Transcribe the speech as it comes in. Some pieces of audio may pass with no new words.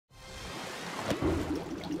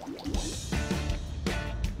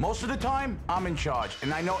Most of the time, I'm in charge,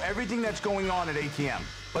 and I know everything that's going on at ATM.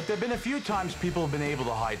 But there've been a few times people have been able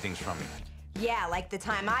to hide things from me. Yeah, like the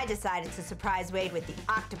time I decided to surprise Wayde with the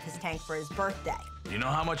octopus tank for his birthday. You know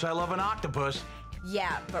how much I love an octopus.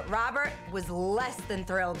 Yeah, but Robert was less than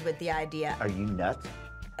thrilled with the idea. Are you nuts?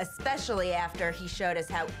 Especially after he showed us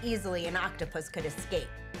how easily an octopus could escape.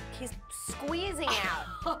 He's squeezing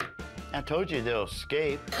out. I told you they'll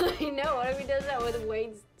escape. I know, what if he does that with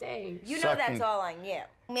Wayde's tank? You know that's all on you.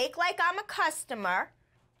 Make like I'm a customer,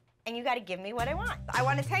 and you gotta give me what I want. I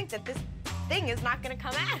want a tank that this thing is not gonna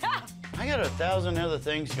come out. I got 1,000 other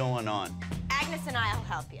things going on. Agnes and I'll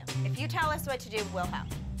help you. If you tell us what to do, we'll help.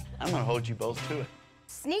 I'm gonna hold you both to it.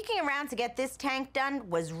 Sneaking around to get this tank done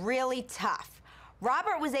was really tough.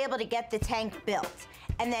 Robert was able to get the tank built.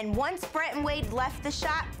 And then once Brett and Wayde left the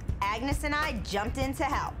shop, Agnes and I jumped in to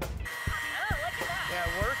help. Oh, look at that.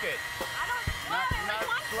 Yeah, work it.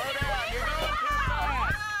 Slow down. You're going too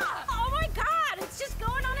fast. Oh my God, it's just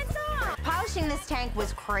going on its own. Polishing this tank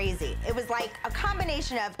was crazy. It was like a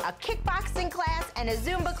combination of a kickboxing class and a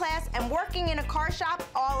Zumba class and working in a car shop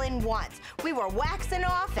all in once. We were waxing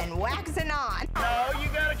off and waxing on. No, you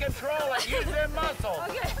gotta control it. Use them muscles.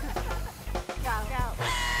 Okay. Go.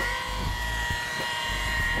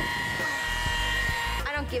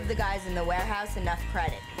 I don't give the guys in the warehouse enough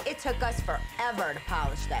credit. It took us forever to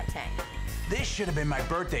polish that tank. This should have been my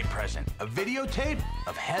birthday present, a videotape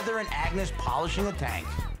of Heather and Agnes polishing a tank.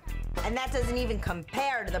 And that doesn't even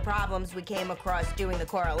compare to the problems we came across doing the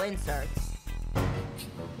coral inserts. I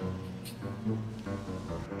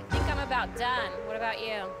think I'm about done. What about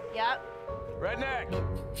you? Yep. Redneck!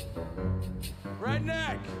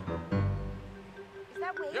 Redneck! Is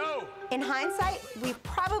that Wayde? Yo! In hindsight, we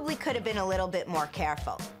probably could have been a little bit more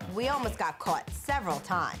careful. We almost got caught several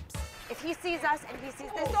times. If he sees us and he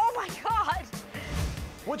sees this, oh my God!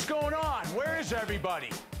 What's going on? Where is everybody?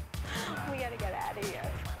 We gotta get out of here.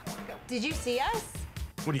 Did you see us?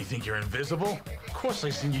 What, do you think you're invisible? Of course I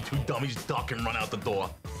seen you two dummies duck and run out the door.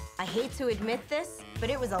 I hate to admit this, but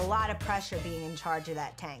it was a lot of pressure being in charge of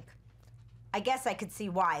that tank. I guess I could see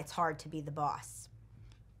why it's hard to be the boss.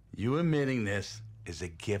 You admitting this is a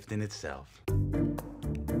gift in itself.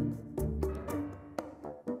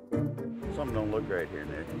 Something don't look right here,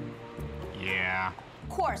 Nick. Yeah. Of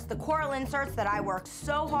course, the coral inserts that I worked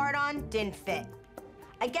so hard on didn't fit.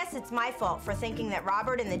 I guess it's my fault for thinking that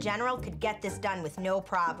Robert and the General could get this done with no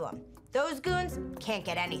problem. Those goons can't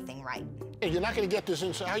get anything right. Hey, you're not gonna get this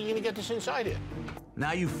inside. How are you gonna get this inside here?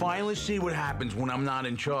 Now you finally see what happens when I'm not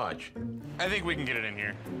in charge. I think we can get it in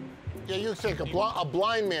here. Yeah, you think a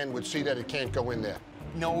blind man would see that it can't go in there.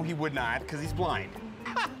 No, he would not, because he's blind.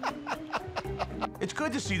 It's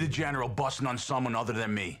good to see the General busting on someone other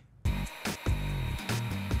than me.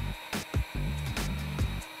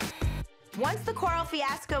 Once the coral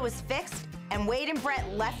fiasco was fixed and Wayde and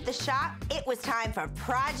Brett left the shop, it was time for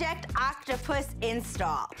Project Octopus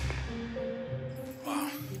Install. Wow,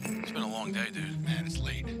 it's been a long day, dude. Man, it's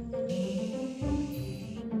late.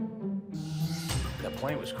 That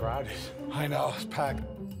plane was crowded. I know, it's packed.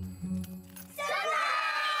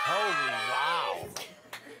 Holy wow.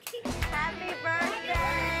 Happy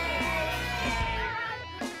birthday!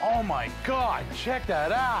 Oh my God, check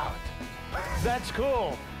that out. That's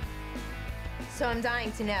cool. So I'm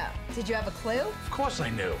dying to know, did you have a clue? Of course I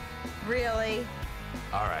knew. Really?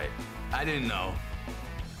 All right, I didn't know.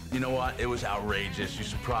 You know what? It was outrageous. You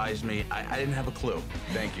surprised me. I didn't have a clue.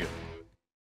 Thank you.